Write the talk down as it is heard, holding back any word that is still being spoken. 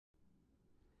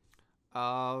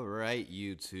All right,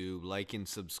 YouTube, like and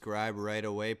subscribe right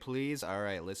away, please. All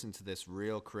right, listen to this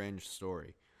real cringe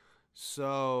story.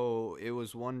 So, it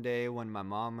was one day when my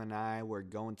mom and I were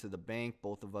going to the bank.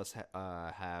 Both of us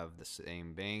have the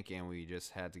same bank, and we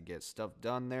just had to get stuff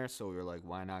done there. So, we were like,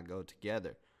 why not go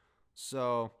together?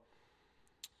 So,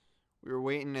 we were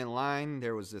waiting in line.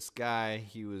 There was this guy.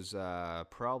 He was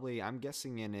probably, I'm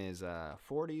guessing, in his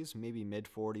 40s, maybe mid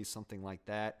 40s, something like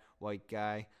that. White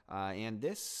guy. And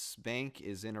this bank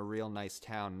is in a real nice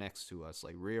town next to us,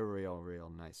 like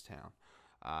real nice town.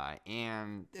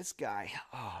 And this guy,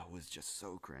 oh, was just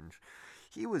so cringe.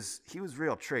 He was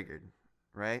real triggered,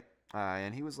 right?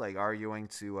 And he was like arguing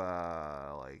to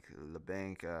like the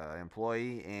bank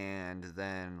employee, and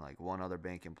then like one other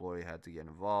bank employee had to get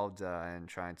involved and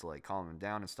trying to like calm him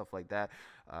down and stuff like that.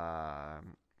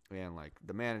 And like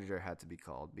the manager had to be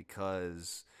called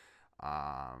because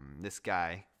this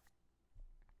guy,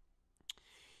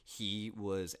 he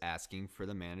was asking for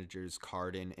the manager's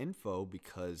card and info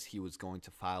because he was going to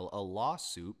file a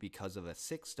lawsuit because of a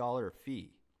 $6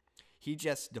 fee. He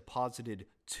just deposited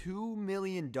 $2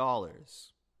 million.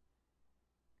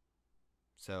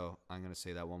 So I'm going to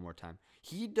say that one more time.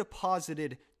 He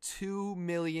deposited $2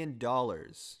 million,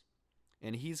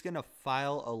 and he's going to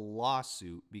file a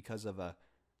lawsuit because of a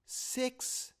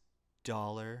 $6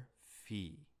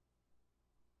 fee.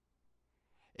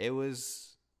 It was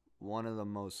one of the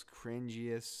most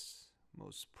cringiest,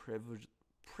 most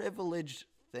privileged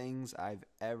things I've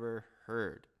ever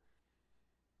heard.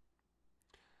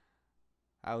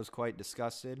 I was quite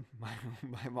disgusted.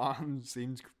 My mom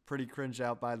seemed pretty cringed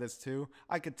out by this too.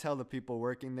 I could tell the people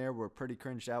working there were pretty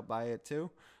cringed out by it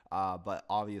too. But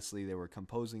obviously, they were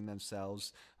composing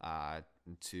themselves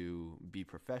to be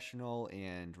professional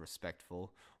and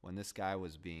respectful when this guy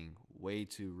was being way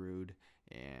too rude.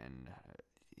 And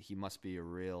he must be a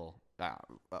real,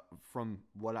 from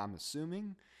what I'm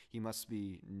assuming, he must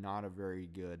be not a very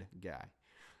good guy.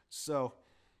 So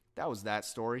that was that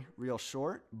story. Real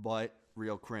short, but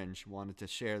real cringe. Wanted to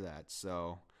share that.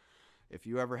 So if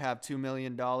you ever have $2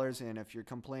 million and if you're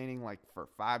complaining like for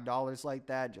 $5 like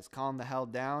that, just calm the hell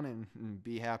down and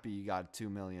be happy you got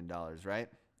 $2 million, right?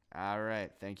 All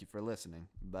right. Thank you for listening.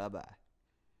 Bye bye.